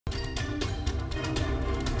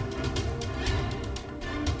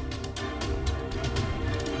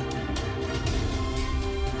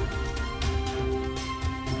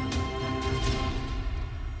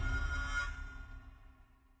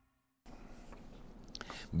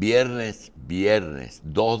Viernes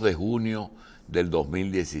 2 de junio del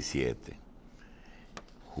 2017.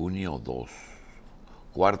 Junio 2.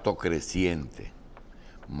 Cuarto creciente.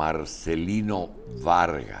 Marcelino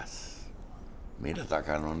Vargas. Mira, está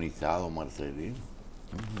canonizado Marcelino.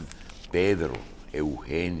 Pedro,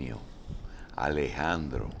 Eugenio,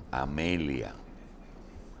 Alejandro, Amelia.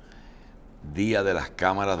 Día de las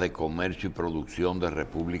Cámaras de Comercio y Producción de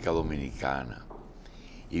República Dominicana.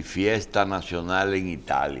 Y fiesta nacional en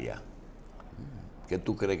Italia. ¿Qué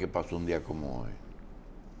tú crees que pasó un día como hoy?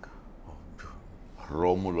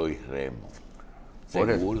 Rómulo y Remo.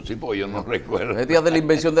 Seguro, sí, porque yo no recuerdo. ¿Es día de la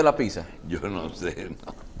invención de la pizza? Yo no sé,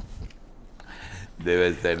 no.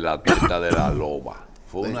 Debe ser la teta de la loba.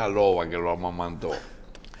 Fue una loba que lo amamantó.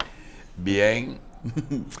 Bien.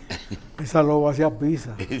 Esa loba hacía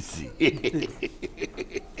pizza. Sí.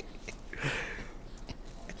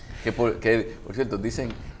 Que por cierto, dicen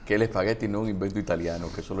que el espagueti no es un invento italiano,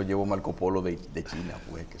 que eso lo llevó Marco Polo de China.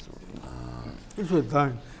 Pues, que Eso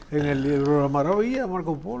está en el libro de la maravilla,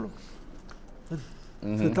 Marco Polo.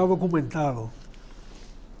 Eso está documentado.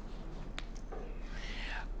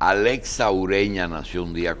 Alexa Ureña nació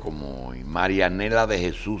un día como hoy. Marianela de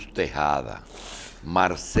Jesús Tejada.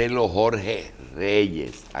 Marcelo Jorge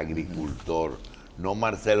Reyes, agricultor. No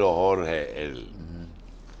Marcelo Jorge, el...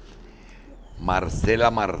 Marcela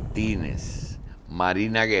Martínez.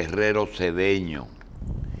 Marina Guerrero Cedeño.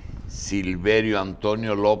 Silverio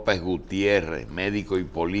Antonio López Gutiérrez, médico y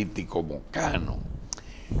político mocano.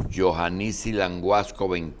 Johanisi Languasco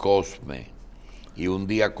Bencosme. Y un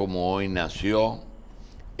día como hoy nació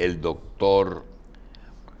el doctor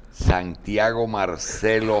Santiago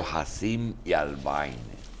Marcelo Hazim y Albaine,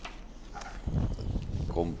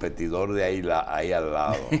 competidor de ahí al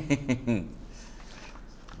lado.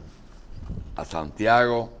 A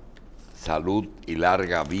Santiago, salud y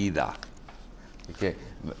larga vida. Y que,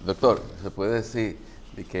 doctor, se puede decir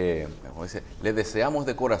que le deseamos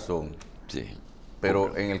de corazón. Sí.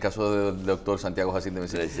 Pero en el caso del doctor Santiago Hazim,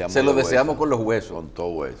 se lo deseamos con los huesos. Con todo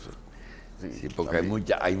hueso. Sí, porque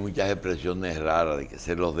hay muchas expresiones raras de que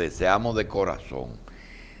se los deseamos de corazón,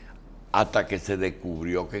 hasta que se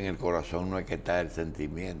descubrió que en el corazón no es que está el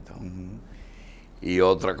sentimiento. Y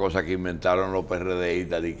otra cosa que inventaron los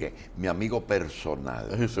PRDistas, de que mi amigo personal.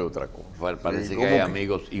 Eso es otra cosa. Parece que hay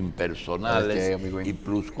amigos impersonales y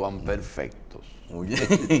pluscuamperfectos.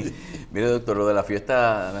 Mire, doctor, lo de la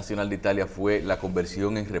fiesta nacional de Italia fue la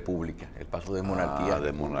conversión en república, el paso de monarquía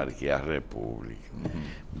de monarquía a república.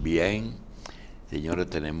 Bien, señores,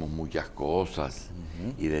 tenemos muchas cosas.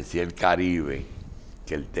 Y decía el Caribe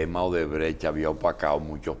que el tema Odebrecht había opacado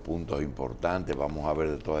muchos puntos importantes. Vamos a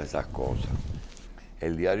ver de todas esas cosas.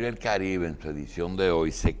 El diario El Caribe, en su edición de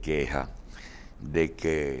hoy, se queja de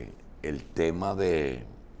que el tema de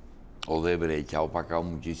Odebrecht ha opacado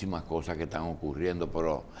muchísimas cosas que están ocurriendo,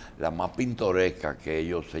 pero la más pintoresca que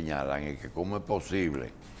ellos señalan es que cómo es posible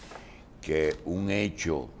que un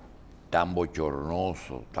hecho tan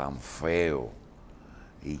bochornoso, tan feo,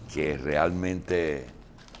 y que realmente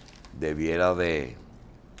debiera de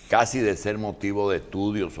casi de ser motivo de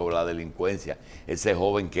estudio sobre la delincuencia, ese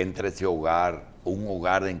joven que entra a ese hogar, un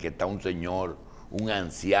hogar en que está un señor, un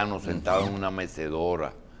anciano sentado en una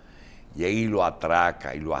mecedora, llega y lo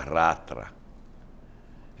atraca y lo arrastra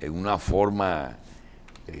en una forma,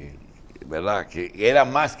 ¿verdad? Que era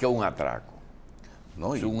más que un atraco.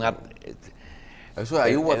 No, es eso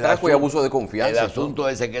ahí hubo atraco y abuso de confianza. El asunto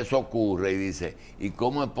ese que eso ocurre y dice, ¿y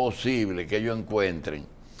cómo es posible que ellos encuentren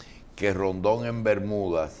que Rondón en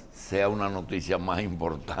Bermudas sea una noticia más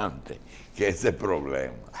importante que ese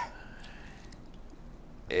problema?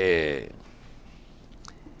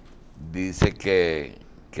 Dice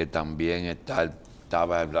que también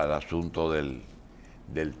estaba el asunto del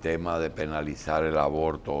tema de penalizar el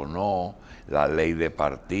aborto o no, la ley de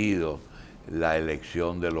partidos, la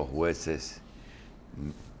elección de los jueces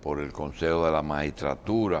por el Consejo de la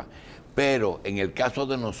Magistratura. Pero en el caso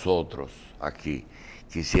de nosotros aquí,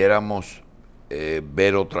 quisiéramos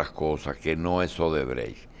ver otras cosas que no es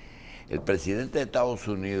Odebrecht. El presidente de Estados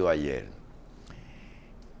Unidos ayer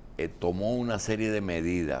tomó una serie de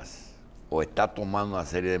medidas, o está tomando una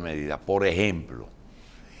serie de medidas. Por ejemplo,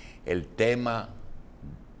 el tema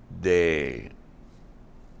de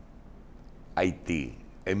Haití.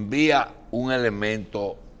 Envía un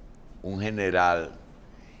elemento, un general,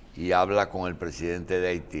 y habla con el presidente de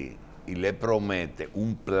Haití y le promete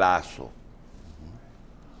un plazo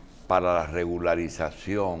para la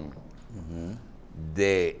regularización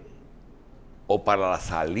o para la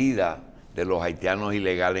salida de los haitianos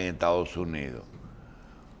ilegales en Estados Unidos.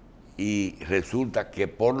 Y resulta que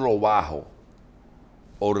por lo bajo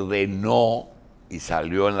ordenó y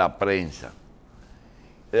salió en la prensa,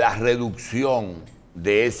 la reducción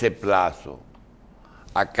de ese plazo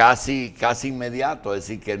a casi inmediato, es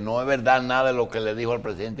decir, que no es verdad nada de lo que le dijo el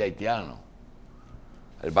presidente haitiano.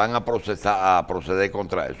 Van a proceder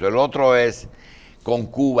contra eso. El otro es con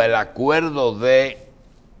Cuba, el acuerdo de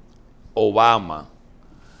Obama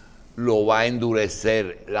lo va a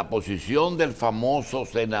endurecer. La posición del famoso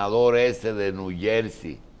senador ese de New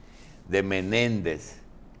Jersey, de Menéndez,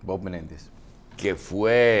 Bob Menéndez, que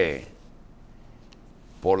fue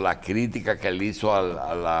por la crítica que él hizo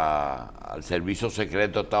al servicio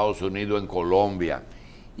secreto de Estados Unidos en Colombia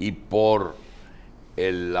y por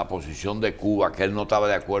la posición de Cuba, que él no estaba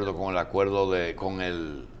de acuerdo con el acuerdo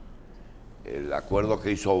el acuerdo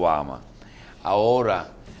que hizo Obama. Ahora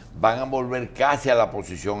van a volver casi a la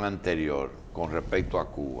posición anterior con respecto a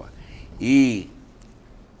Cuba. Y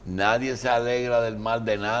nadie se alegra del mal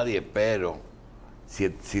de nadie, pero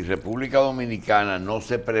si República Dominicana no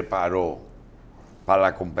se preparó para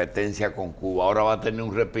la competencia con Cuba, ahora va a tener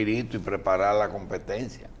un respirito y preparar la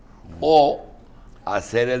competencia. O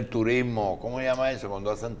hacer el turismo, ¿cómo se llama eso?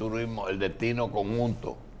 Cuando hacen turismo, el destino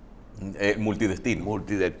conjunto. Multidestino.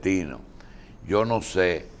 Multidestino. Yo no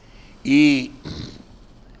sé. Y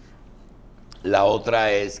la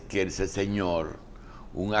otra es que ese señor,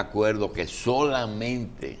 un acuerdo que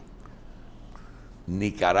solamente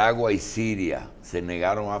Nicaragua y Siria se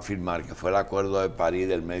negaron a firmar, que fue el acuerdo de París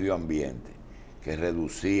del medio ambiente, que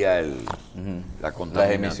reducía la contaminación.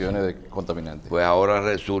 Las emisiones de contaminantes. Pues ahora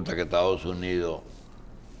resulta que Estados Unidos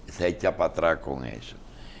se echa para atrás con eso.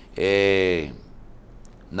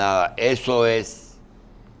 Nada, eso es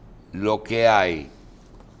lo que hay.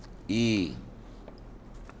 Y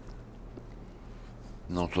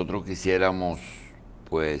nosotros quisiéramos,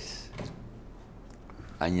 pues,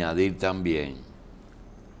 añadir también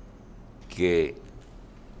que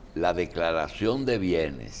la declaración de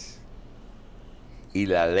bienes y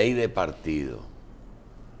la ley de partido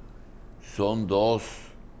son dos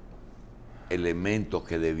elementos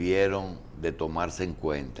que debieron de tomarse en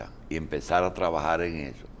cuenta y empezar a trabajar en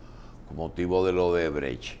eso, con motivo de lo de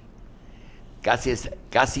Odebrecht.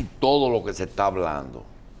 Casi todo lo que se está hablando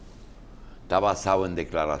está basado en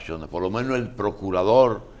declaraciones. Por lo menos el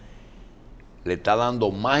procurador le está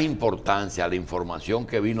dando más importancia a la información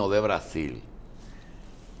que vino de Brasil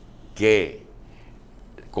que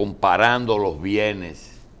comparando los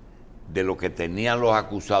bienes de lo que tenían los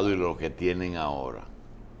acusados y lo que tienen ahora.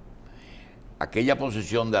 Aquella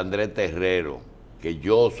posición de Andrés Terrero, que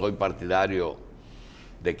yo soy partidario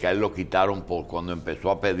de que a él lo quitaron por cuando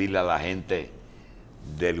empezó a pedirle a la gente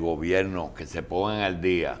del gobierno que se pongan al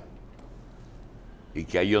día y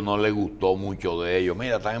que a ellos no les gustó mucho de ellos.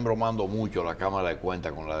 Mira, están embromando mucho la Cámara de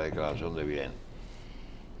Cuentas con la declaración de bienes.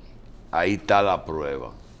 Ahí está la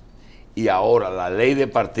prueba. Y ahora la ley de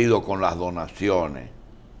partido con las donaciones.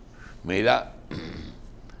 Mira,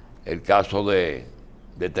 el caso de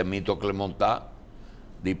Temito Clemontá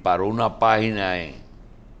disparó una página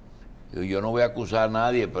yo no voy a acusar a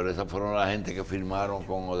nadie, pero esas fueron la gente que firmaron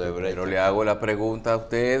con Odebrecht. Pero le hago la pregunta a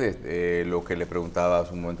ustedes, lo que le preguntaba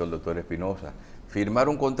hace un momento el doctor Espinosa. Firmar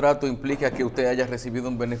un contrato implica que usted haya recibido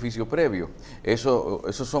un beneficio previo. Eso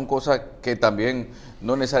son cosas que también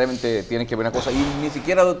no necesariamente tienen que ver una cosa. Y ni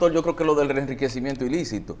siquiera, doctor, yo creo que lo del enriquecimiento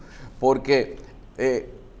ilícito. Porque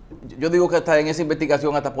yo digo que hasta en esa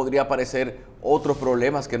investigación hasta podría aparecer otros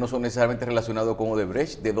problemas que no son necesariamente relacionados con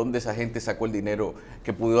Odebrecht. De dónde esa gente sacó el dinero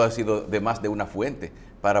que pudo haber sido de más de una fuente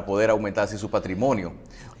para poder aumentar así su patrimonio.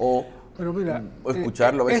 Pero mira,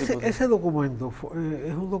 escucharlo. Ese documento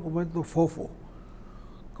es un documento fofo.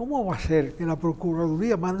 ¿Cómo va a ser que la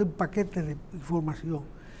Procuraduría mande un paquete de información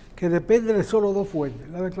que depende de solo dos fuentes?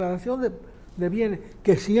 La declaración de bienes,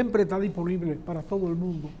 que siempre está disponible para todo el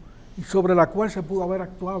mundo y sobre la cual se pudo haber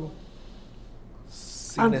actuado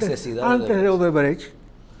antes de Odebrecht,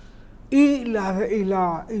 y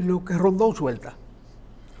lo que Rondón suelta.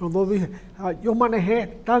 Rondón dice, yo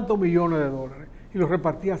manejé tantos millones de dólares y los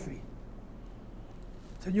repartí así.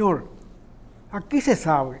 Señor, aquí se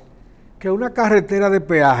sabe que una carretera de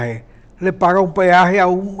peaje le paga un peaje a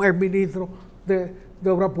un exministro de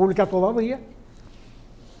Obra Pública todavía.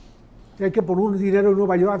 Y hay que poner un dinero en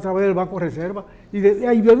Nueva York a través del Banco de Reserva. Y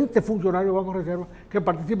hay 20 funcionarios del Banco de Reserva que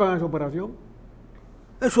participan en esa operación.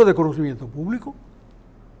 Eso es de conocimiento público.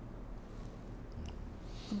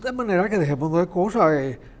 De manera que dejemos de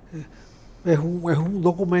cosas. Es un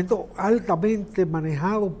documento altamente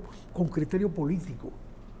manejado con criterio político.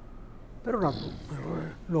 Pero es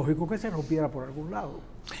lógico que se rompiera por algún lado.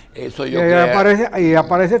 Eso yo y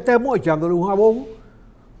aparece Temo echándole un jabón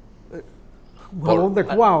de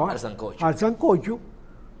cuava al sancocho,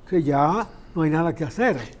 que ya no hay nada que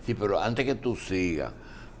hacer. Sí, pero antes que tú sigas,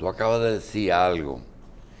 tú acabas de decir algo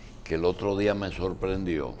que el otro día me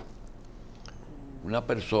sorprendió. Una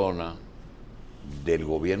persona del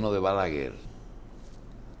gobierno de Balaguer,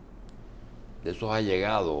 de esos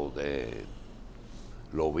allegados, de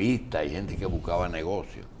lobistas y gente que buscaba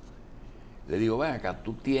negocios, le digo, ven acá,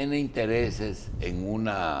 tú tienes intereses en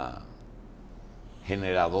una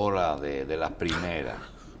generadora de las primeras.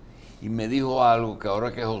 Y me dijo algo que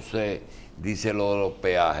ahora que José dice lo de los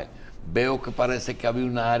peajes, veo que parece que había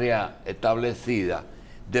una área establecida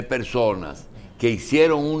de personas que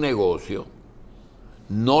hicieron un negocio,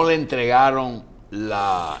 no le entregaron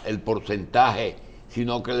el porcentaje,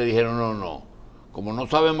 sino que le dijeron, no, como no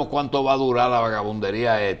sabemos cuánto va a durar la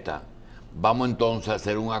vagabundería esta, vamos entonces a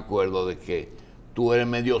hacer un acuerdo de que tú eres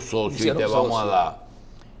medio socio y te vamos a dar.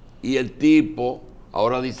 Y el tipo,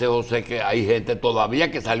 ahora dice José que hay gente todavía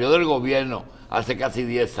que salió del gobierno hace casi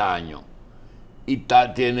 10 años y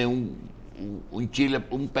tiene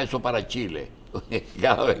un peso para Chile.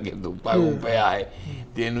 Cada vez que tú pagas un peaje,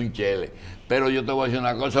 tiene un chele. Pero yo te voy a decir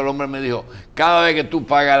una cosa, el hombre me dijo, cada vez que tú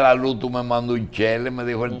pagas la luz, tú me mandas un chele, me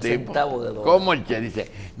dijo el tipo. ¿Cómo el chele? Dice,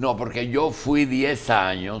 no, porque yo fui 10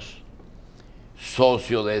 años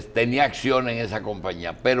socio tenía acciones en esa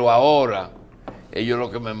compañía, pero ahora ellos lo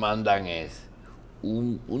que me mandan es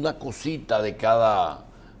una cosita de cada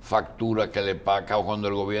factura que le paga, o cuando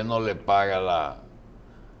el gobierno le paga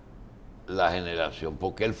la generación,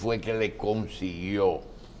 porque él fue que le consiguió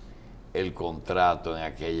el contrato en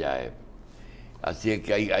aquella época. Así es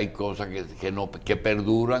que hay cosas que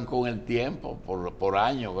perduran con el tiempo, por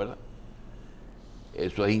años, ¿verdad?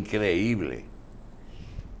 Eso es increíble.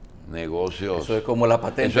 Negocios. Eso es como la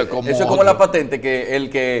patente. Eso es como la patente, que el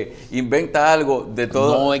que inventa algo de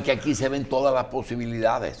todo. No, es que aquí se ven todas las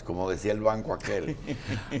posibilidades, como decía el banco aquel.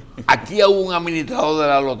 Aquí hubo un administrador de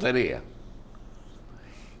la lotería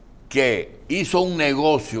que hizo un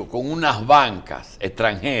negocio con unas bancas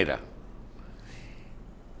extranjeras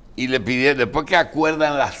y le pidieron, después que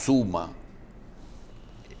acuerdan la suma,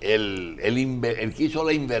 el que hizo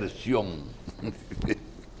la inversión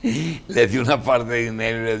le dio una parte de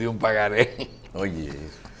dinero y le dio un pagaré. Oye,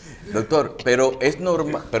 doctor, pero es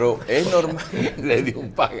normal, le dio un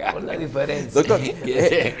pagaré. Por la diferencia. Doctor,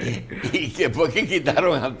 y que después que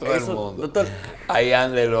quitaron a todo el mundo, doctor, ahí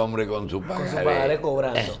anda el hombre con su pagaré. Con su pagaré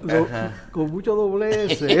cobrando. Con mucho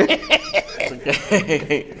doblez.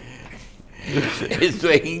 Eso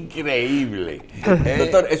es increíble.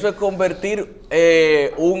 Doctor, eso es convertir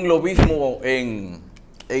un lobismo en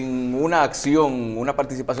una acción, una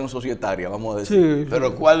participación societaria, vamos a decir. Sí,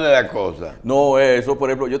 Pero ¿cuál es la cosa? No, eso, por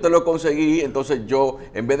ejemplo, yo te lo conseguí, entonces yo,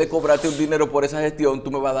 en vez de cobrarte un dinero por esa gestión, tú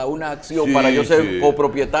me vas a dar una acción para yo ser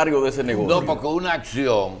copropietario de ese negocio. No, porque una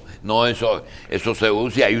acción, no, eso se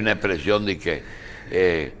usa y hay una expresión de que,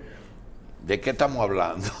 ¿de qué estamos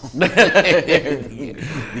hablando? ¿De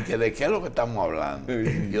qué es lo que estamos hablando?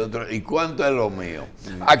 ¿Y cuánto es lo mío?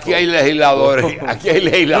 Aquí hay legisladores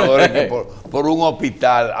que por un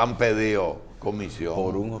hospital han pedido comisión.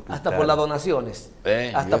 Por un hospital. Hasta por las donaciones.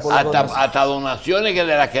 Hasta donaciones que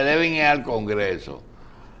de las que deben ir al Congreso.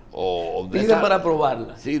 Piden para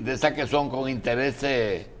aprobarlas. Sí, de esas que son con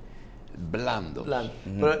intereses blandos.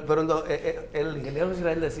 Pero el ingeniero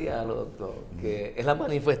Israel decía, doctor, que es la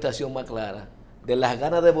manifestación más clara de las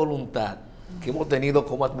ganas de voluntad que hemos tenido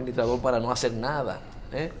como administrador para no hacer nada.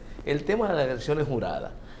 El tema de las elecciones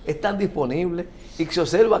juradas están disponibles y que se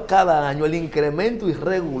observa cada año el incremento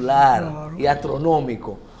irregular y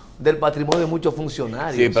astronómico del patrimonio de muchos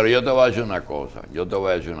funcionarios. Sí, pero yo te voy a decir una cosa.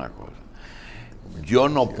 Yo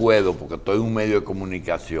no puedo, porque estoy en un medio de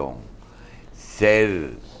comunicación,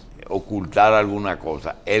 ocultar alguna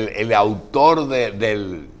cosa. El autor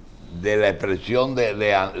de la expresión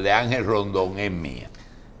de Ángel Rondón es mía.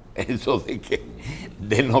 Eso de que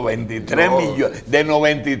de 93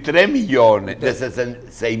 millones, de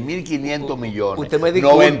 6.500 millones, usted me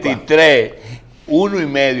 93,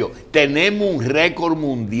 1,5. Tenemos un récord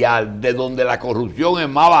mundial de donde la corrupción es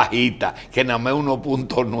más bajita, que nada más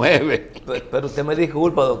 1.9. Pero usted me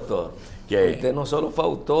disculpa, doctor. ¿Qué? Usted no solo fue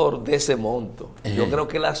autor de ese monto. Yo creo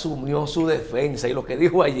que él asumió su defensa y lo que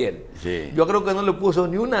dijo ayer. Sí. Yo creo que no le puso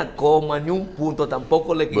ni una coma, ni un punto,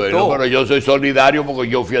 tampoco le quitó. Bueno, pero yo soy solidario porque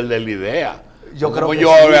yo fui el de la idea. Yo creo como que yo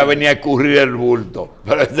sí. voy a venir a escurrir el bulto.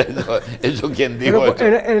 Pero eso ¿quién dijo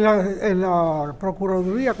Pero eso? en la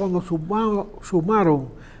Procuraduría, cuando sumaron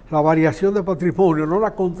la variación de patrimonio, no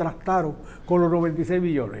la contrastaron con los 96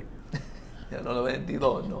 millones. No, los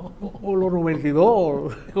 22, no. O los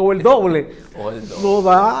 92, o el doble.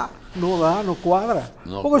 No cuadra.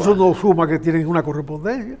 No porque eso no suma que tienen una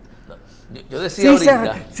correspondencia. Yo decía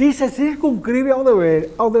ahorita... Si se circunscribe a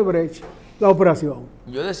Odebrecht la operación.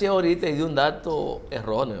 Yo decía ahorita y di un dato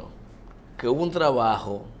erróneo, que hubo un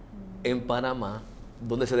trabajo en Panamá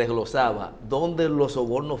donde se desglosaba donde los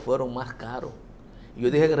sobornos fueron más caros. Yo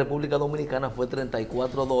dije que República Dominicana fue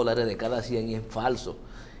 $34 de cada 100 y es falso.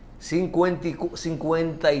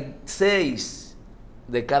 56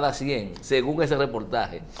 de cada 100, según ese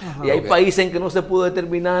reportaje. Ajá, y hay países en que no se pudo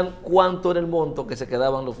determinar cuánto era el monto que se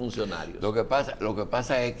quedaban los funcionarios. Lo que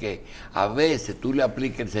pasa es que a veces tú le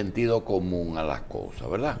aplicas el sentido común a las cosas,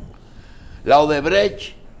 ¿verdad? La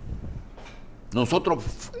Odebrecht, nosotros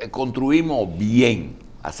construimos bien,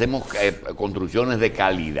 hacemos construcciones de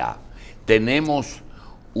calidad. Tenemos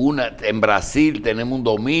en Brasil tenemos un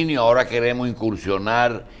dominio, ahora queremos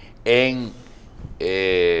incursionar en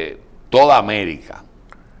toda América.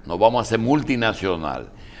 Nos vamos a hacer multinacional.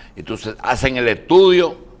 Entonces hacen el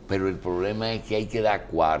estudio, pero el problema es que hay que dar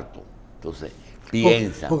cuarto. Entonces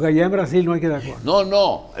piensan. Porque allá en Brasil no hay que dar cuarto.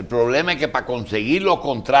 No, el problema es que para conseguir los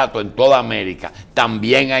contratos en toda América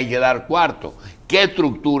también hay que dar cuarto. ¿Qué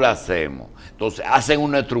estructura hacemos? Entonces hacen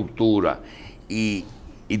una estructura y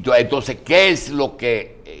entonces, ¿qué es lo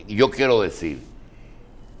que yo quiero decir?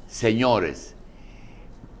 Señores,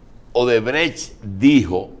 Odebrecht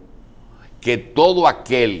dijo que todo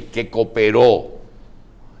aquel que cooperó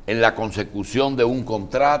en la consecución de un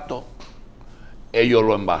contrato, ellos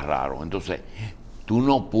lo embarraron. Entonces, tú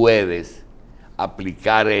no puedes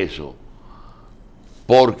aplicar eso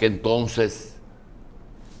porque entonces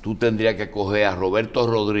tú tendrías que coger a Roberto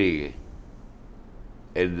Rodríguez,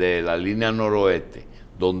 el de la línea noroeste,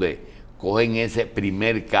 donde cogen ese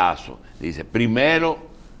primer caso. Dice, primero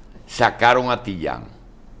sacaron a Tillán.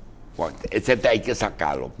 Ese hay que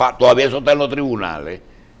sacarlo. Todavía eso está en los tribunales.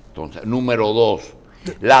 Entonces, número 2,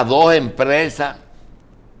 las dos empresas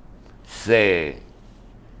se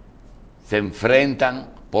enfrentan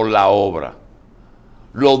por la obra.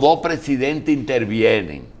 Los dos presidentes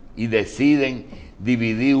intervienen y deciden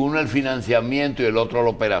dividir uno el financiamiento y el otro la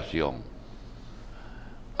operación.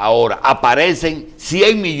 Ahora, aparecen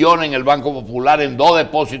 100 millones en el Banco Popular en 2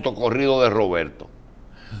 depósitos corridos de Roberto.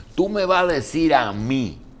 Tú me vas a decir a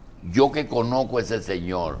mí, yo que conozco a ese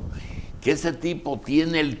señor, que ese tipo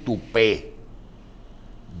tiene el tupé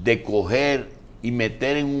de coger y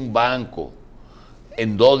meter en un banco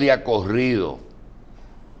en 2 días corridos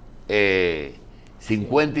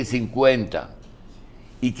 50 y 50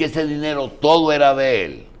 y que ese dinero todo era de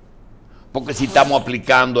él. Porque si estamos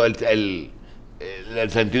aplicando el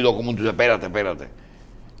sentido común, tú dices, espérate.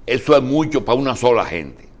 Eso es mucho para una sola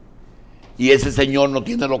gente. Y ese señor no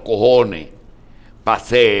tiene los cojones para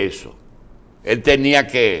hacer eso. Él tenía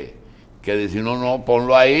que decir, no,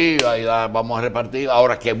 ponlo ahí vamos a repartir.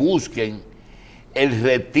 Ahora que busquen el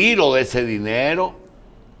retiro de ese dinero,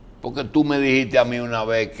 porque tú me dijiste a mí una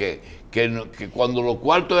vez que cuando los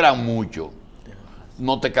cuartos eran muchos,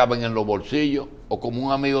 no te caben en los bolsillos, o como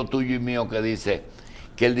un amigo tuyo y mío que dice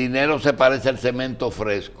que el dinero se parece al cemento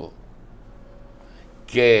fresco,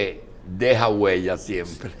 que deja huella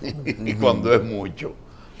siempre, y cuando es mucho,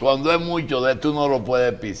 tú no lo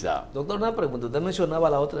puedes pisar. Doctor, una pregunta, usted mencionaba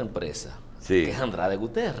la otra empresa, sí, que es Andrade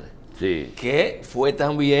Gutiérrez, sí, que fue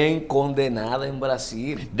también condenada en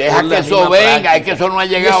Brasil. Deja que eso venga, es que eso no ha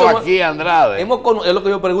llegado aquí, Andrade. Es lo que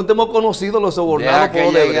yo pregunto, hemos conocido los sobornados por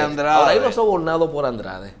Odebrecht. Ahora hay los sobornados por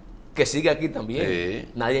Andrade, que sigue aquí también. Sí.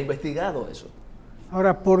 Nadie ha investigado eso.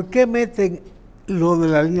 Ahora, ¿por qué meten lo de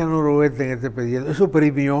la línea noroeste en este expediente? Eso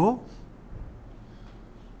premió.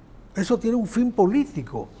 Eso tiene un fin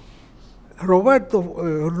político. Roberto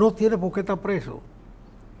no tiene por qué estar preso.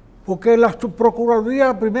 Porque la Procuraduría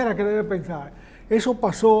es la primera que debe pensar. Eso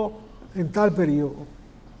pasó en tal periodo.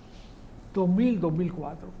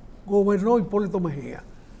 2000-2004. Gobernó Hipólito Mejía.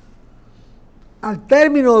 Al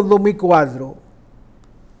término del 2004,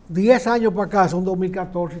 10 años para acá, son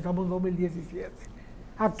 2014, estamos en 2017.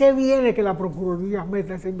 ¿A qué viene que la Procuraduría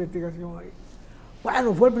meta esa investigación ahí?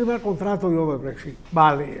 Bueno, fue el primer contrato de Odebrecht, sí,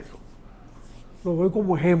 vale eso. Lo doy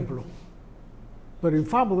como ejemplo. Pero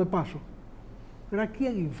infamo de paso. ¿Pero a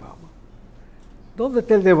quién infama? ¿Dónde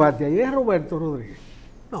está el debate ahí? ¿Es Roberto Rodríguez?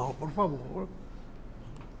 No, por favor.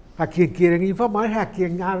 A quien quieren infamar es a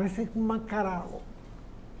quien ha desenmascarado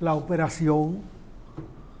la operación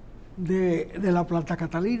de la Planta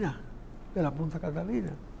Catalina, de la Punta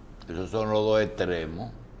Catalina. Esos son los dos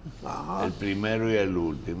extremos, el primero y el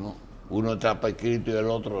último. Uno está escrito y el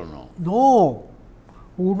otro no. No,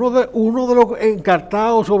 uno de los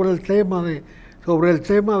encartados sobre el tema de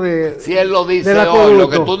si él lo dice hoy, lo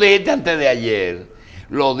que tú dijiste antes de ayer,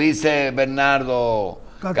 lo dice Bernardo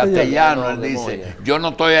castellano, él dice, yo no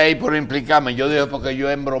estoy ahí por implicarme, yo digo porque yo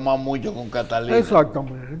he embromado mucho con Catalina.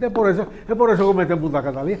 Exactamente, es por eso que metemos a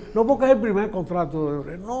Catalina, no porque es el primer contrato de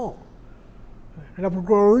Odebrecht, no. En la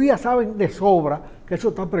Procuraduría saben de sobra que eso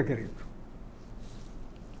está prescrito.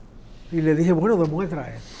 Y le dije, bueno,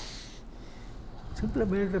 demuestra esto.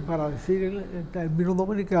 Simplemente para decir en términos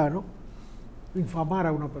dominicanos, infamar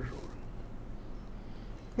a una persona.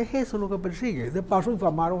 Es eso lo que persigue. De paso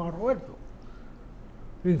infamaron a Roberto.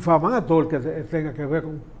 Infaman a todo el que tenga que ver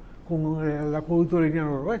con el acueducto lineal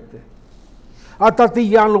noroeste. Hasta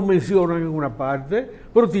Tillán lo mencionan en una parte,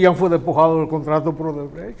 pero Tillán fue despojado del contrato por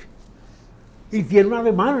Odebrecht. Y tiene una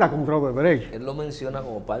demanda contra Odebrecht. Él lo menciona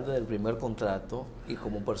como parte del primer contrato y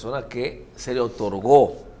como persona que se le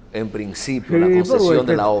otorgó en principio la concesión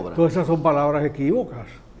de la obra. Todas esas son palabras equívocas.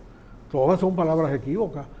 Todas son palabras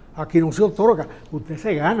equívocas. Aquí no se otorga, usted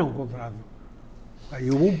se gana un contrato. Ahí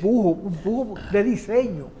hubo un empujo de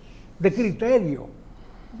diseño, de criterio.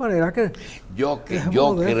 De manera que yo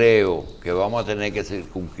creo que vamos a tener que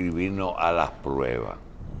circunscribirnos a las pruebas.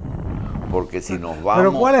 Porque si nos vamos...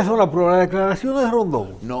 ¿Pero cuáles son las pruebas? ¿Las declaraciones de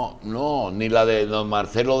Rondón? No, ni la de don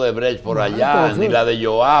Marcelo Odebrecht por allá, entonces, ni la de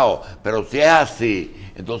Joao. Pero si es así,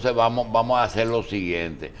 entonces vamos a hacer lo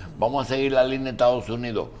siguiente. Vamos a seguir la línea de Estados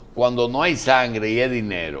Unidos. Cuando no hay sangre y es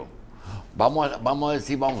dinero, vamos a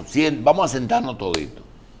decir, vamos a sentarnos toditos.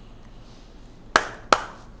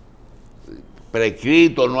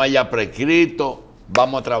 Prescrito, no haya prescrito,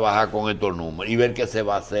 vamos a trabajar con estos números y ver qué se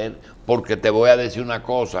va a hacer. Porque te voy a decir una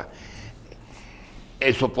cosa.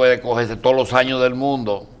 Eso puede cogerse todos los años del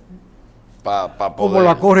mundo para poder... Como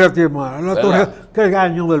la Torre Atiemar, la torre que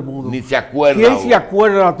año del mundo. Ni se acuerda. ¿Quién se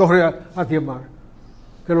acuerda de la Torre Atiemar?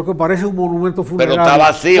 Que lo que parece un monumento funerario. Pero está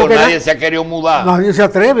vacío, nadie se ha querido mudar. Nadie se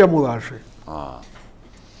atreve a mudarse. Ah.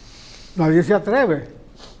 Nadie se atreve.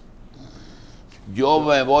 Yo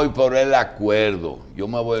me voy por el acuerdo. Yo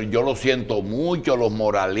lo siento mucho, los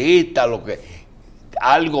moralistas,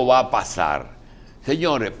 algo va a pasar.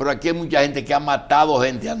 Señores, pero aquí hay mucha gente que ha matado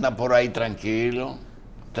gente, anda por ahí tranquilo,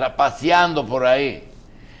 paseando por ahí.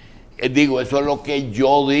 Digo, eso es lo que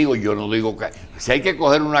yo digo, yo no digo que... Si hay que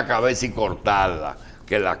coger una cabeza y cortarla,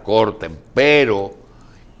 que la corten, pero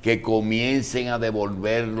que comiencen a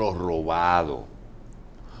devolver lo robado,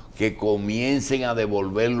 que comiencen a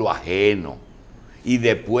devolver lo ajeno, y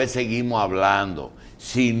después seguimos hablando.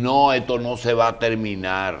 Si no, esto no se va a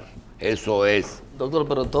terminar, eso es. Doctor,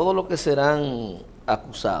 pero todos los que serán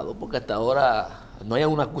acusados, porque hasta ahora no hay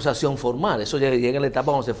una acusación formal, eso llega en la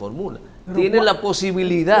etapa donde se formula. Tienen la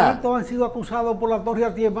posibilidad. ¿Cuántos han sido acusados por la Torre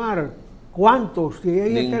Atiemar? ¿Cuántos? Si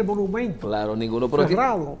ahí está el monumento. Claro, ninguno. Pero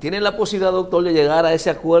cerrado. Tienen la posibilidad, doctor, de llegar a ese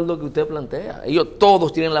acuerdo que usted plantea. Ellos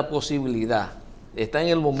todos tienen la posibilidad. Está en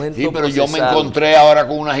el momento. Sí, pero yo me encontré ahora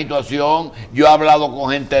con una situación. Yo he hablado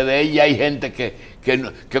con gente de ella. Hay gente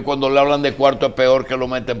que cuando le hablan de cuarto es peor que lo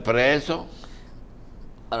meten preso.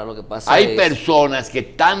 Ahora lo que pasa hay personas que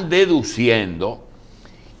están deduciendo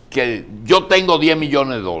que yo tengo 10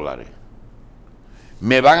 millones de dólares.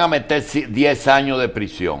 Me van a meter 10 años de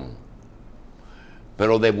prisión.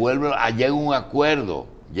 Pero devuelve, llega un acuerdo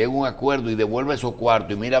y devuelve esos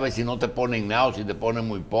cuartos y mira a ver si no te ponen nada o si te ponen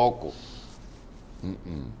muy poco.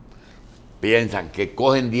 Piensan que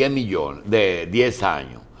cogen 10 millones, de 10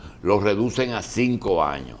 años, los reducen a 5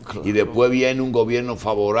 años. Claro. Y después viene un gobierno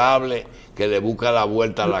favorable que le busca la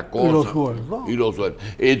vuelta a la cosa. Y lo suelta.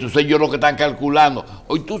 Y entonces ellos lo que están calculando,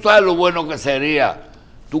 hoy tú sabes lo bueno que sería,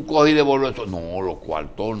 tú coges y devuelves eso. No, los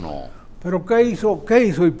cuartos no. Pero ¿qué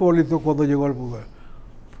hizo Hipólito cuando llegó al poder?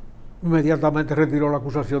 Inmediatamente retiró la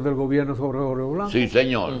acusación del gobierno sobre oro blanco. Sí,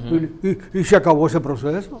 señor. Y se acabó ese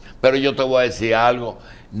proceso. Pero yo te voy a decir algo,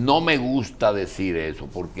 no me gusta decir eso,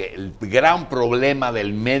 porque el gran problema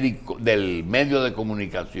del medio de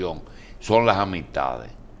comunicación son las amistades.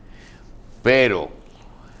 Pero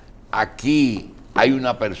aquí hay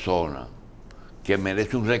una persona que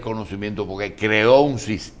merece un reconocimiento porque creó un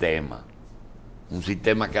sistema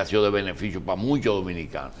que ha sido de beneficio para muchos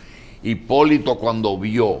dominicanos. Hipólito, cuando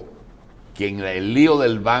vio que en el lío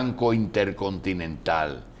del Banco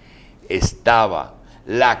Intercontinental estaba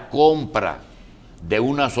la compra de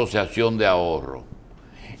una asociación de ahorro,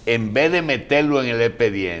 en vez de meterlo en el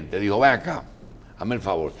expediente, dijo, ven acá, hazme el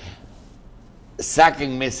favor,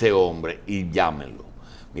 sáquenme ese hombre y llámenlo.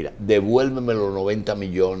 Mira, devuélveme los 90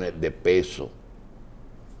 millones de pesos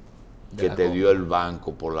que te dio el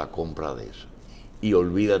banco por la compra de eso. Y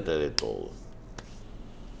olvídate de todo.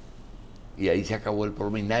 Y ahí se acabó el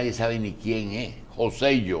problema y nadie sabe ni quién es.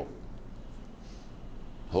 José y yo.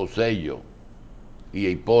 Y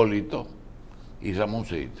Hipólito y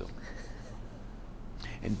Ramoncito.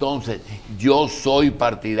 Entonces, yo soy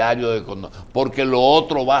partidario de condón, porque lo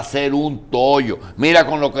otro va a ser un tollo. Mira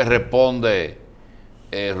con lo que responde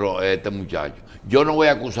este muchacho. Yo no voy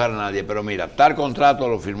a acusar a nadie, pero mira, tal contrato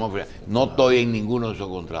lo firmó. No estoy en ninguno de esos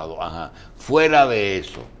contratos. Ajá. Fuera de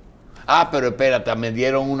eso. Ah, pero espérate, me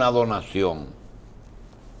dieron una donación.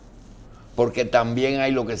 Porque también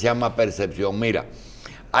hay lo que se llama percepción. Mira,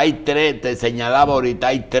 hay tres, te señalaba ahorita,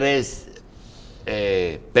 hay tres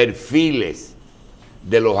perfiles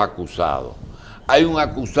de los acusados. Hay un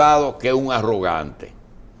acusado que es un arrogante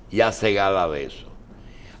y hace gala de eso.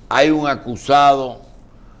 Hay un acusado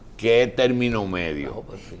que es término medio.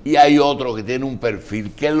 Y hay otro que tiene un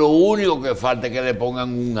perfil que lo único que falta es que le pongan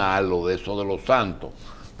un halo de eso de los santos.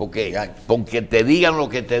 Porque con que te digan lo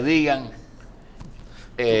que te digan,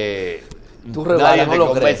 nadie te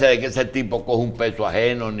convence de que ese tipo coge un peso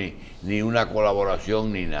ajeno, ni una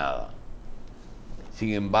colaboración, ni nada.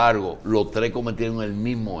 Sin embargo, los tres cometieron el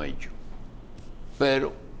mismo hecho.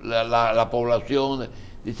 Pero la población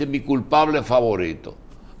dice mi culpable favorito.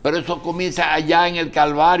 Pero eso comienza allá en el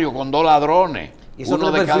Calvario con dos ladrones. Uno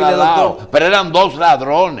de cada lado. Pero eran dos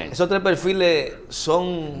ladrones. Esos tres perfiles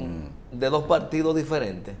son de dos partidos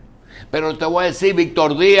diferentes. Pero te voy a decir,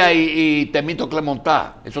 Víctor Díaz y Temito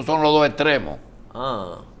Clemontá. Esos son los dos extremos.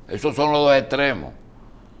 Esos son los dos extremos.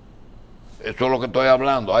 Eso es lo que estoy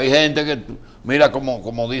hablando. Hay gente que, mira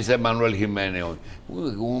como dice Manuel Jiménez hoy,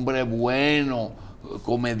 un hombre bueno,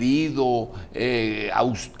 comedido,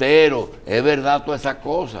 austero, es verdad todas esas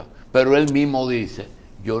cosas. Pero él mismo dice,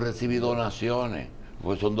 yo recibí donaciones,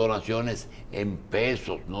 pues son donaciones en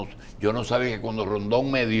pesos. Yo no sabía que cuando Rondón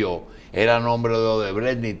me dio, era nombre de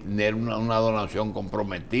Odebrecht, ni era una donación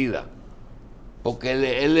comprometida. Porque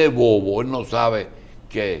él es bobo, él no sabe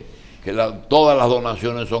que todas las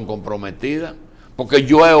donaciones son comprometidas. Porque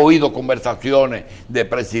yo he oído conversaciones de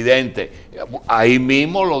presidentes, ahí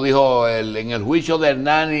mismo lo dijo en el juicio de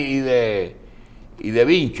Hernani y de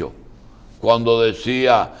Vincho, cuando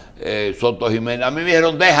decía Soto Jiménez, a mí me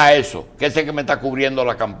dijeron, deja eso, que ese que me está cubriendo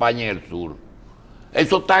la campaña en el sur.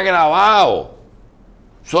 Eso está grabado.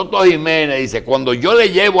 Soto Jiménez dice, cuando yo le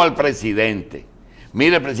llevo al presidente,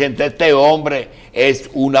 mire, presidente, este hombre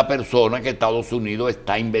es una persona que Estados Unidos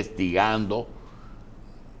está investigando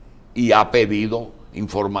y ha pedido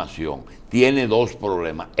información. Tiene dos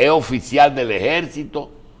problemas. Es oficial del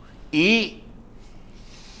ejército y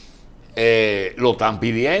lo están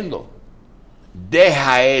pidiendo.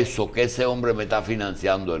 Deja eso, que ese hombre me está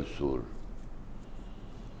financiando el sur.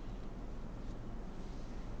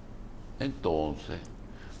 Entonces,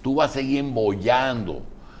 tú vas a seguir embollando.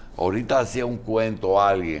 Ahorita hacía un cuento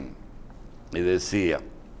alguien y decía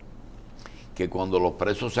que cuando los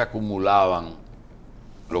presos se acumulaban,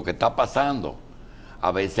 lo que está pasando,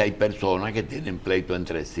 a veces hay personas que tienen pleito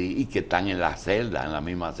entre sí y que están en la celda, en la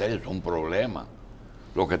misma celda, es un problema.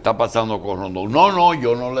 Lo que está pasando con Rondón. No,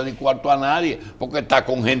 yo no le di cuarto a nadie, porque está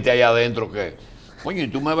con gente allá adentro que, coño, y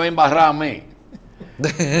tú me vas a embarrar a mí.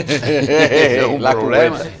 Ese es un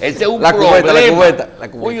problema. Ese es un problema. La cubeta.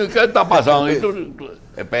 Coño, ¿y qué está pasando?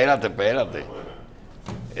 Espérate.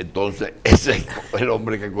 Entonces, ese es el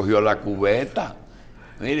hombre que cogió la cubeta.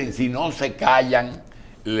 Miren, si no se callan,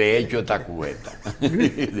 le echo esta cubeta.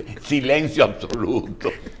 Silencio absoluto.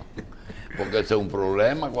 Porque ese es un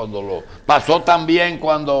problema. Pasó también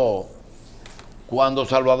cuando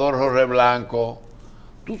Salvador Jorge Blanco,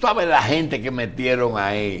 tú sabes la gente que metieron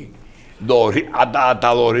ahí.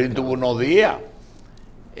 Hasta Dorín tuvo unos días.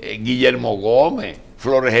 Guillermo Gómez,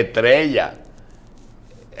 Flores Estrella,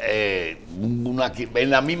 en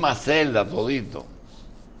la misma celda todito.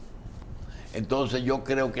 Entonces yo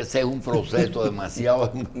creo que ese es un proceso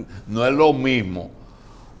demasiado, no es lo mismo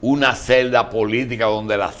una celda política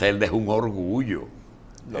donde la celda es un orgullo.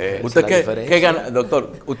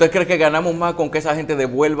 Doctor, ¿usted cree que ganamos más con que esa gente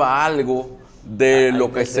devuelva algo de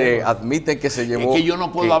lo que se admite que se llevó? Es que yo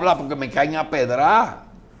no puedo hablar porque me caen a pedrar.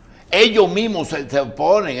 Ellos mismos se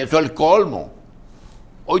oponen, eso es el colmo.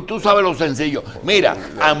 Hoy tú sabes lo sencillo. Mira,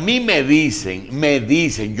 a mí me dicen,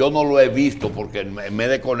 yo no lo he visto porque me he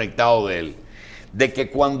desconectado de él, de que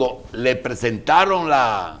cuando le presentaron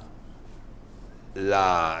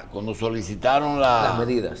cuando solicitaron las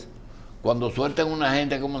medidas, cuando sueltan una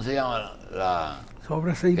gente, ¿cómo se llama?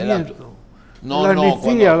 Sobreseimiento.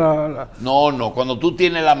 Cuando tú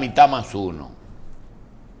tienes la mitad más uno.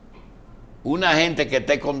 Una gente que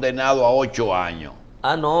esté condenado a 8 años.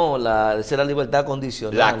 Esa es la libertad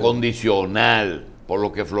condicional. La condicional, por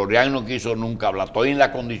lo que Florian no quiso nunca hablar. Estoy en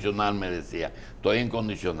la condicional, me decía. Estoy en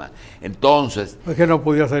condicional. Entonces... Es que no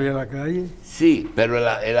podía salir a la calle. Sí, pero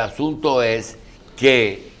el asunto es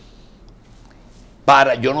que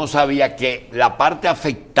yo no sabía que la parte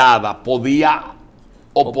afectada podía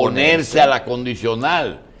oponerse a la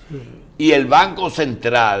condicional. Y el Banco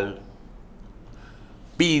Central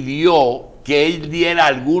pidió que él diera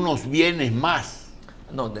algunos bienes más.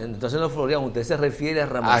 No, entonces no, Florian, usted se refiere a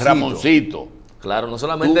Ramoncito. A Ramoncito. Claro, no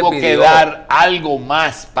solamente tuvo pidió, que dar algo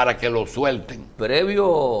más para que lo suelten.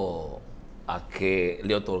 Previo a que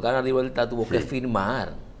le otorgaran libertad, tuvo que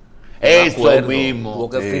firmar. Eso acuerdo, mismo. Tuvo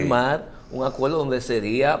que firmar un acuerdo donde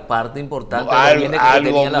sería parte importante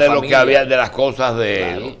algo de lo que había, de las cosas de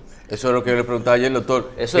claro. él. Eso es lo que yo le preguntaba ayer,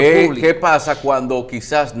 doctor. Eso es público. ¿Qué pasa cuando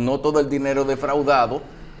quizás no todo el dinero defraudado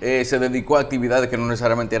se dedicó a actividades que no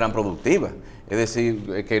necesariamente eran productivas? Es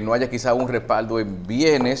decir, que no haya quizás un respaldo en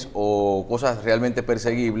bienes o cosas realmente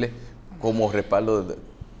perseguibles como respaldo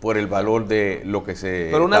por el valor de lo que se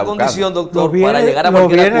Pero una condición, doctor, bienes, para llegar a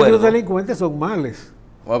cualquier acuerdo. Los bienes de un delincuente son males.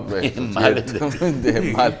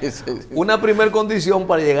 Una primera condición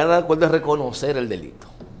para llegar al acuerdo es reconocer el delito.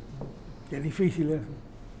 Qué difícil eso.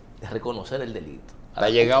 Es reconocer el delito. Para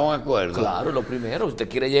llegar a un acuerdo. Claro, lo primero, usted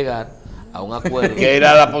quiere llegar a un acuerdo. Que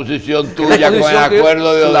era la posición tuya con el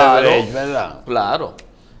acuerdo de Odebrecht, ¿verdad? Claro.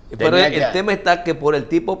 Pero el tema está que por el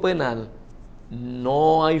tipo penal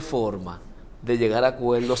no hay forma de llegar a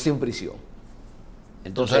acuerdos sin prisión.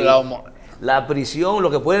 Entonces la prisión,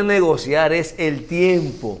 lo que pueden negociar es el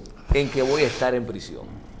tiempo en que voy a estar en prisión.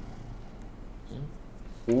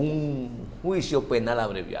 Un juicio penal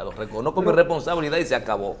abreviado. Reconozco mi responsabilidad y se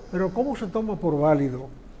acabó. Pero ¿cómo se toma por válido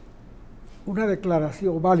una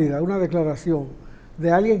declaración válida, una declaración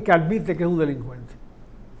de alguien que admite que es un delincuente?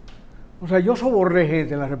 O sea, yo soborné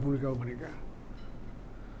gente en la República Dominicana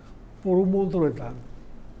por un monto de tanto.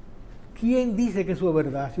 ¿Quién dice que eso es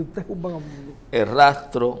verdad si usted es un vagabundo? El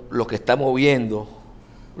rastro, lo que estamos viendo,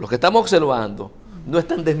 lo que estamos observando, no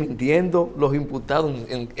están desmintiendo los imputados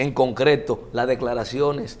en concreto las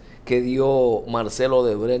declaraciones que dio Marcelo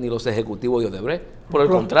Odebrecht ni los ejecutivos de Odebrecht. Por el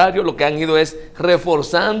contrario, lo que han ido es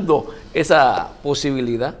reforzando esa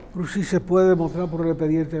posibilidad. Pero sí se puede demostrar por el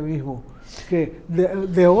expediente mismo que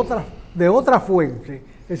de otra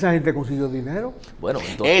fuente esa gente consiguió dinero. Bueno,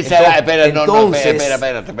 espérate.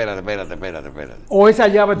 O esa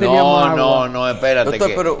llave tenía más agua. No, espérate.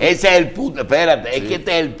 Doctor, pero, ese es el punto, espérate, es que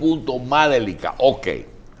este es el punto más delicado. Ok.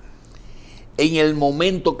 En el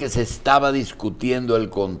momento que se estaba discutiendo el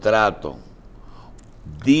contrato,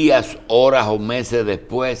 días, horas o meses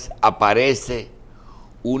después, aparece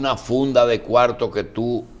una funda de cuarto que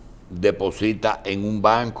tú depositas en un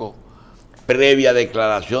banco, previa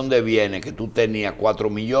declaración de bienes, que tú tenías 4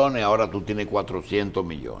 millones, ahora tú tienes 400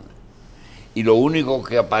 millones. Y lo único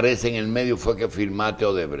que aparece en el medio fue que firmaste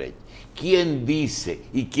Odebrecht. ¿Quién dice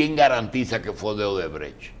y quién garantiza que fue de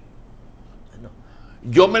Odebrecht?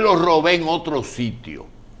 Yo me lo robé en otro sitio.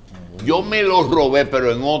 Yo me lo robé,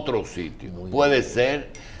 pero en otro sitio. ¿Puede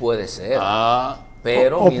ser? Puede ser.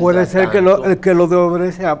 Pero o puede ser tanto, que lo de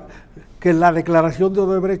Odebrecht sea, que la declaración de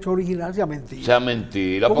Odebrecht original sea mentira. Sea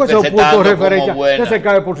mentira, porque ese punto de referencia que se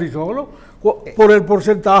cae por sí solo. Por el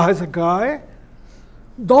porcentaje se cae.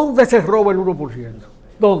 ¿Dónde se roba el 1%?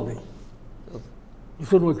 ¿Dónde?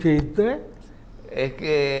 Eso no existe. Es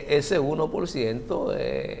que ese 1%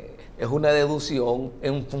 es una deducción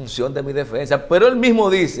en función de mi defensa. Pero él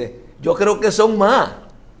mismo dice, yo creo que son más.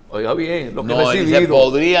 Oiga bien, lo que he recibido. Dice,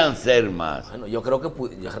 podrían ser más. Bueno, yo creo que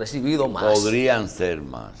yo he recibido más. Podrían ser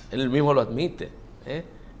más. Él mismo lo admite.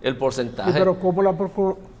 El porcentaje. Sí, pero ¿cómo la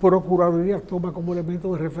Procuraduría toma como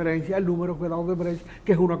elemento de referencia el número que da Odebrecht,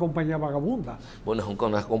 que es una compañía vagabunda? Bueno, es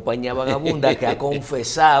una compañía vagabunda que ha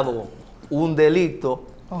confesado un delito.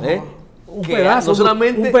 Un pedazo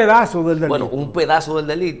del delito. Bueno, un pedazo del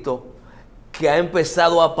delito que ha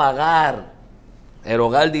empezado a pagar,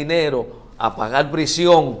 erogar dinero, a pagar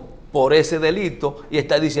prisión por ese delito y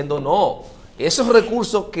está diciendo, no, esos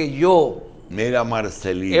recursos que yo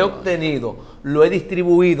he obtenido, lo he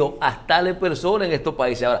distribuido a tales personas en estos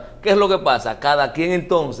países. Ahora, ¿qué es lo que pasa? Cada quien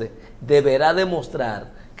entonces deberá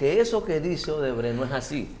demostrar que eso que dice Odebrecht no es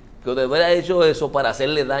así, que Odebrecht ha hecho eso para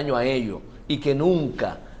hacerle daño a ellos y que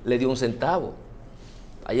nunca le dio un centavo.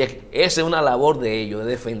 Esa es una labor de ellos, de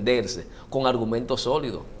defenderse con argumentos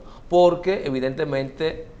sólidos, porque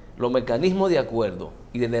evidentemente los mecanismos de acuerdo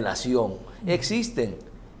y de delación existen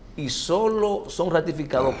y solo son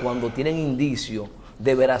ratificados cuando tienen indicio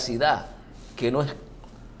de veracidad, que no es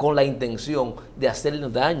con la intención de hacerle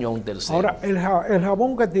daño a un tercero. Ahora, el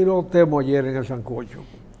jabón que tiró Temo ayer en el sancocho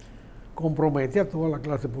compromete a toda la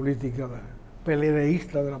clase política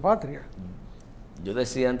peledeísta de la patria. Yo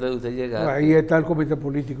decía antes de usted llegar... Ahí está el comité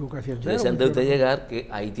político que hacía el Yo decía antes de usted llegar que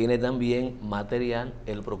ahí tiene también material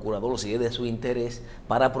el procurador, si es de su interés,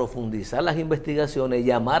 para profundizar las investigaciones,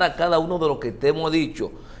 llamar a cada uno de los que te hemos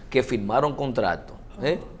dicho que firmaron contratos,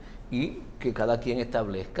 y que cada quien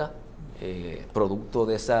establezca, producto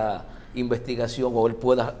de esa investigación, o él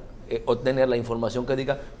pueda obtener la información que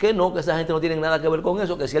diga que no, que esa gente no tiene nada que ver con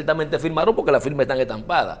eso, que ciertamente firmaron porque las firmas están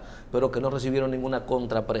estampadas, pero que no recibieron ninguna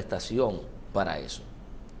contraprestación para eso.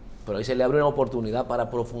 Pero ahí se le abre una oportunidad para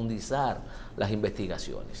profundizar las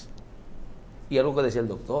investigaciones. Y algo que decía el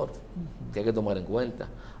doctor, que hay que tomar en cuenta.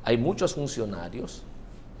 Hay muchos funcionarios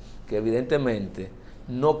que evidentemente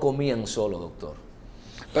no comían solo, doctor.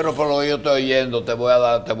 Pero por lo que yo estoy oyendo, te voy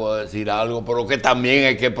a decir algo, pero que también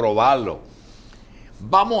hay que probarlo.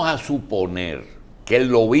 Vamos a suponer que el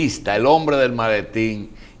lobista, el hombre del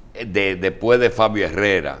maletín, después de Fabio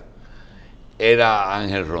Herrera, era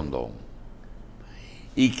Ángel Rondón.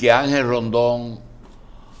 Y que Ángel Rondón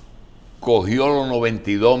cogió los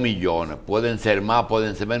 92 millones. Pueden ser más,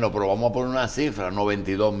 pueden ser menos, pero vamos a poner una cifra,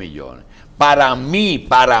 92 millones. Para mí,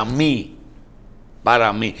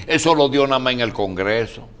 eso lo dio nada más en el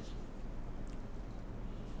Congreso.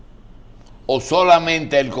 O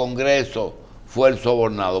solamente el Congreso fue el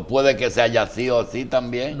sobornado. Puede que se haya sido así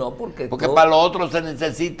también. No, porque para lo otro se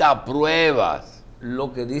necesita pruebas.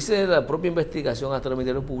 Lo que dice la propia investigación hasta el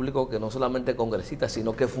Ministerio Público, que no solamente congresistas,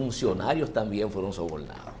 sino que funcionarios también fueron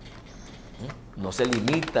sobornados. No se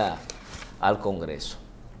limita al Congreso.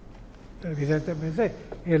 Evidentemente,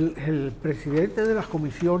 el presidente de las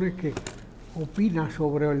comisiones que opina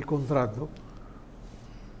sobre el contrato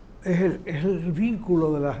es el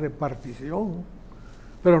vínculo de la repartición,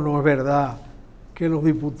 pero no es verdad que los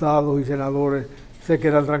diputados y senadores se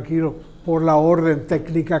quedan tranquilos por la orden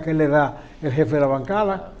técnica que le da el jefe de la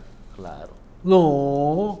bancada. Claro.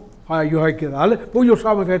 No, a ellos hay que darle, pues ellos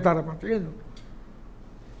saben que está repartiendo.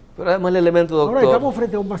 Pero además el elemento, doctor... Ahora estamos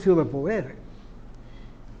frente a un vacío de poder.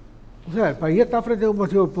 O sea, el país está frente a un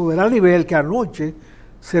vacío de poder al nivel que anoche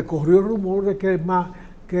se corrió el rumor de que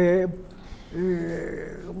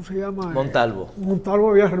 ¿cómo se llama? Montalvo.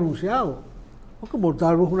 Montalvo había renunciado. Porque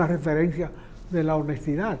Montalvo es una referencia de la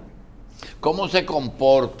honestidad. ¿Cómo se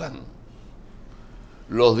comportan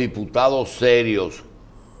los diputados serios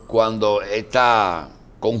cuando esta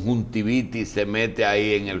conjuntivitis se mete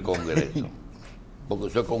ahí en el Congreso? Porque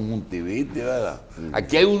eso es conjuntivitis, ¿verdad?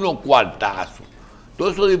 Aquí hay unos cuartazos.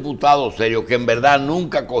 Todos esos diputados serios que en verdad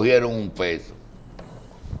nunca cogieron un peso,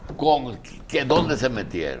 ¿dónde se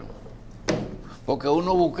metieron? Porque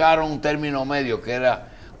uno buscaron un término medio que era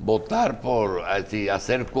votar por, así,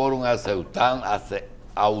 hacer quórum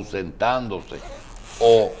ausentándose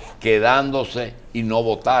o quedándose y no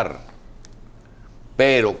votar.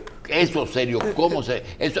 Pero eso serio,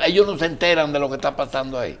 ellos no se enteran de lo que está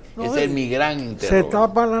pasando ahí. No, ese es mi gran interés. Se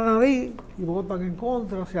tapan la nariz y votan en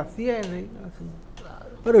contra, se abstienen.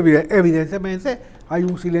 Pero evidentemente hay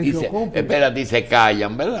un silencio cómplice. Espérate, y se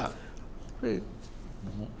callan, ¿verdad? Sí.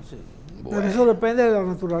 Bueno. Pero eso depende de la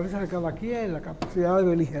naturaleza de cada quien, la capacidad de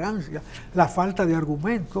beligerancia, la falta de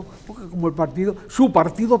argumentos, porque como su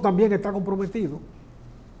partido también está comprometido.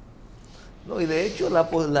 No, y de hecho la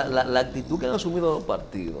actitud que han asumido los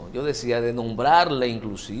partidos, yo decía, de nombrarle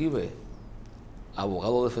inclusive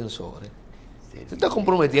abogados defensores, se está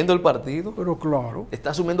comprometiendo el partido. Pero claro.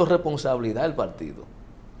 Está asumiendo responsabilidad el partido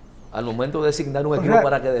al momento de designar un equipo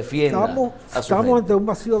para que defienda. Estamos ante un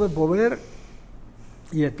vacío de poder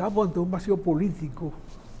y estamos ante un vacío político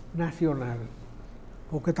nacional,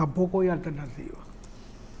 porque tampoco hay alternativa.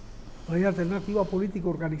 No hay alternativa política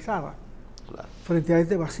organizada frente a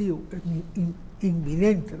este vacío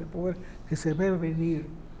inminente de poder que se ve venir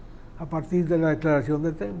a partir de la declaración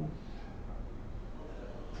de Temo.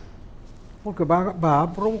 Porque va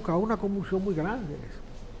a provocar una conmoción muy grande eso.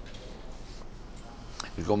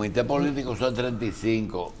 El comité político son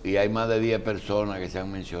 35 y hay más de 10 personas que se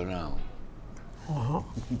han mencionado. Ajá.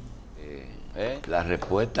 La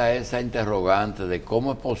respuesta a esa interrogante de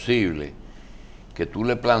cómo es posible que tú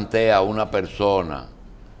le planteas a una persona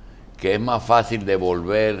que es más fácil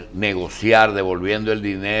negociar devolviendo el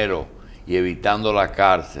dinero y evitando la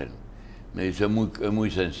cárcel, me dice es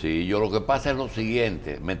muy sencillo. Lo que pasa es lo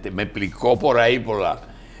siguiente, me explicó por ahí,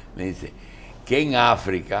 me dice que en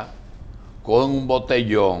África cogen un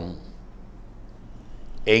botellón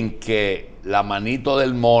en que la manito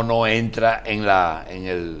del mono entra en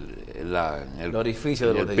el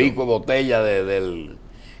orificio del pico de botella del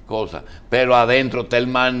cosa, pero adentro está el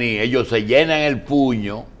maní. Ellos se llenan el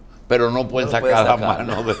puño, pero no pueden No pueden sacar la sacar.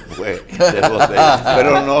 mano después de los hechos,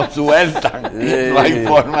 pero no sueltan, no hay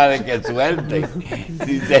forma de que suelten.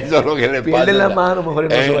 Si eso es lo que le pasa. Pierden la mano, mejor y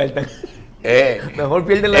no sueltan. Mejor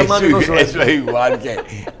pierden la eso, mano y no sueltan. eso es igual que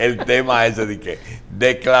el tema ese de que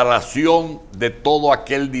declaración de todo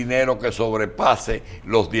aquel dinero que sobrepase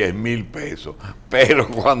los 10,000 pesos. Pero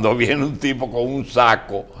cuando viene un tipo con un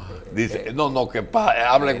saco, dice, no, que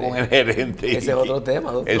hable con el gerente. Ese es otro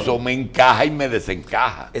tema, doctor. Eso me encaja y me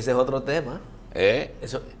desencaja. Ese es otro tema.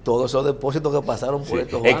 Todos esos depósitos que pasaron por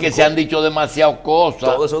estos Es bancos. que se han dicho demasiadas cosas.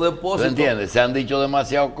 Todos esos depósitos. ¿Tú entiendes? Se han dicho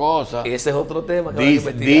demasiadas cosas. Ese es otro tema que hay que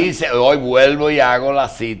investigar. Dice, hoy vuelvo y hago la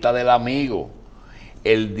cita del amigo.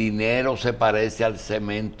 El dinero se parece al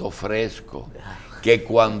cemento fresco, que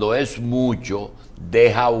cuando es mucho,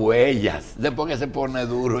 deja huellas. Después que se pone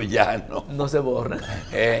duro ya no se borra.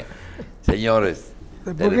 Señores.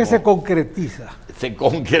 Después que se concretiza. Se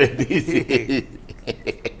concretiza.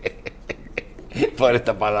 Por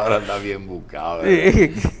esta palabra está bien buscada.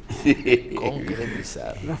 Sí.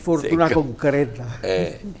 Concretizar. Una fortuna concreta.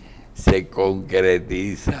 Se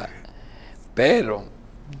concretiza. Pero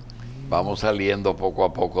vamos saliendo poco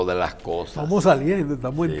a poco de las cosas. Estamos saliendo,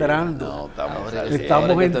 estamos entrando. No,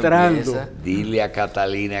 Estamos entrando. Dile a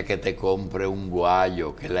Catalina que te compre un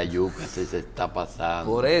guayo, que la yuca se está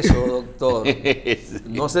pasando. Por eso, doctor,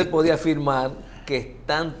 no se podía afirmar que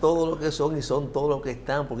están todo lo que son y son todo lo que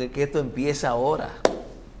están, porque es que esto empieza ahora,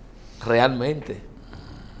 realmente.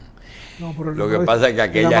 No, pero lo que pasa es que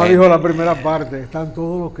aquella gente gente... dijo la primera parte, están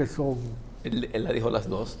todos los que son. Él la dijo las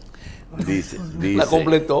dos. Dice, la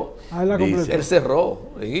completó. La completó. Él cerró.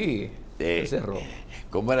 Sí, él cerró.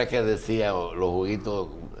 ¿Cómo era que decía los juguitos?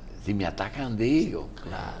 Si me atacan, digo.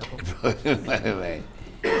 Claro.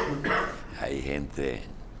 Hay gente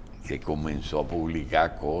que comenzó a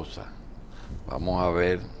publicar cosas. Vamos a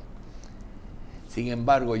ver. Sin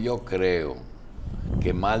embargo, yo creo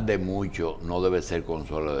que mal de mucho no debe ser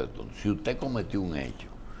consuelo de todo. Si usted cometió un hecho,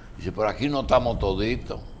 dice, por aquí no estamos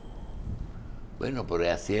toditos. Bueno,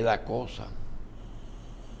 pero así es la cosa.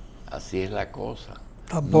 Así es la cosa.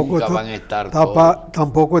 Nunca van a estar todos.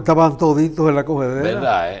 Tampoco estaban toditos en la cogedera.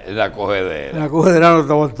 ¿Verdad? En la cogedera. En la cogedera no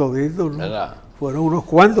estaban toditos, ¿no? ¿Verdad? Fueron unos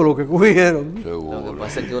cuantos los que cogieron. Seguro. Lo que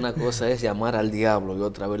pasa es que una cosa es llamar al diablo y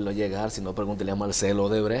otra vez no llegar, si no pregúntele a Marcelo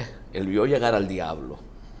Odebrecht. Él vio llegar al diablo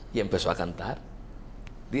y empezó a cantar.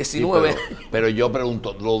 19. Sí, pero yo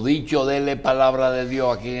pregunto, ¿lo dicho de él es palabra de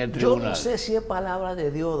Dios aquí en el tribunal? Yo no sé si es palabra de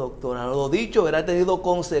Dios, doctora. Lo dicho habrá tenido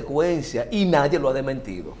consecuencias y nadie lo ha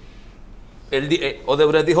desmentido.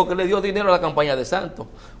 Odebrecht dijo que le dio dinero a la campaña de Santos.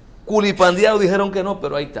 Culipandeados dijeron que no,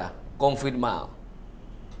 pero ahí está, confirmado.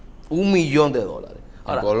 $1 millón.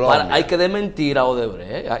 Ahora, hay que desmentir a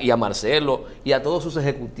Odebrecht y a Marcelo y a todos sus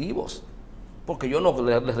ejecutivos. Porque yo no,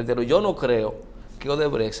 les reitero, yo no creo que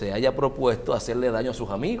Odebrecht se haya propuesto hacerle daño a sus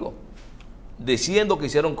amigos, diciendo que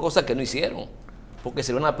hicieron cosas que no hicieron, porque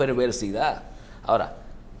sería una perversidad. Ahora,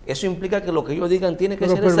 eso implica que lo que ellos digan tiene que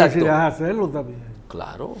ser exacto. Pero perversidad es hacerlo también.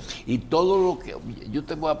 Claro. Y todo lo que, yo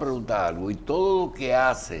te voy a preguntar algo, y todo lo que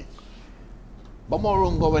hace, vamos a hablar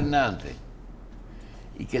de un gobernante,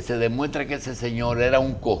 y que se demuestre que ese señor era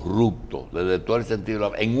un corrupto, desde todo el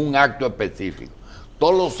sentido, en un acto específico.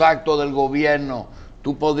 Todos los actos del gobierno,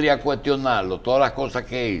 tú podrías cuestionarlo, todas las cosas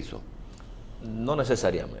que hizo. No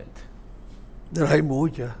necesariamente. Pero hay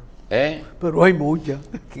muchas. ¿Eh? Pero hay muchas.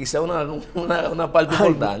 Quizá una parte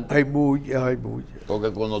importante. Hay muchas.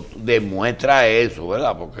 Porque cuando demuestra eso,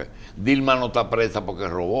 ¿verdad? Porque Dilma no está presa porque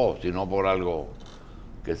robó, sino por algo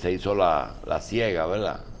que se hizo la ciega,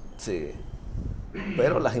 ¿verdad? Sí.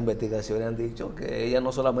 Pero las investigaciones han dicho que ella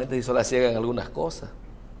no solamente hizo la ciega en algunas cosas,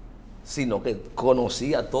 sino que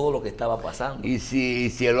conocía todo lo que estaba pasando. Y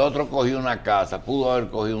si el otro cogió una casa, pudo haber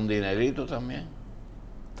cogido un dinerito también.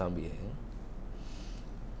 También.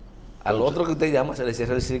 Al otro que usted llama se le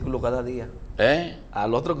cierra el círculo cada día.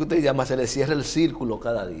 Al otro que usted llama se le cierra el círculo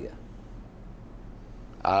cada día.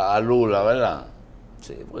 A Lula, ¿verdad?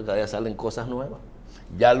 Sí, porque cada día salen cosas nuevas.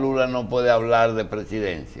 Ya Lula no puede hablar de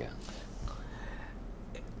presidencia.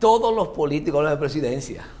 Todos los políticos hablan de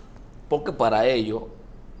presidencia, porque para ellos,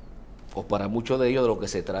 o para muchos de ellos, de lo que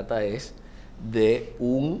se trata es de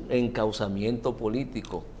un encauzamiento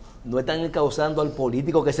político. No están encauzando al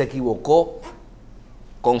político que se equivocó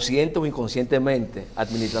consciente o inconscientemente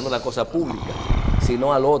administrando la cosa pública,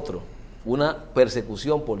 sino al otro, una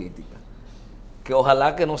persecución política, que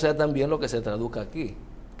ojalá que no sea también lo que se traduzca aquí,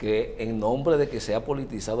 que en nombre de que sea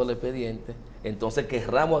politizado el expediente, entonces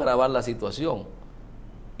querramos agravar la situación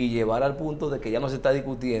y llevar al punto de que ya no se está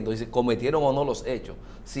discutiendo si cometieron o no los hechos,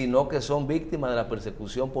 sino que son víctimas de la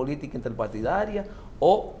persecución política interpartidaria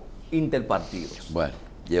o interpartidos. Bueno,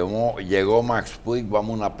 Llegó Max Puig,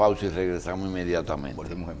 vamos a una pausa y regresamos inmediatamente.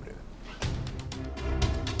 Volvemos en breve.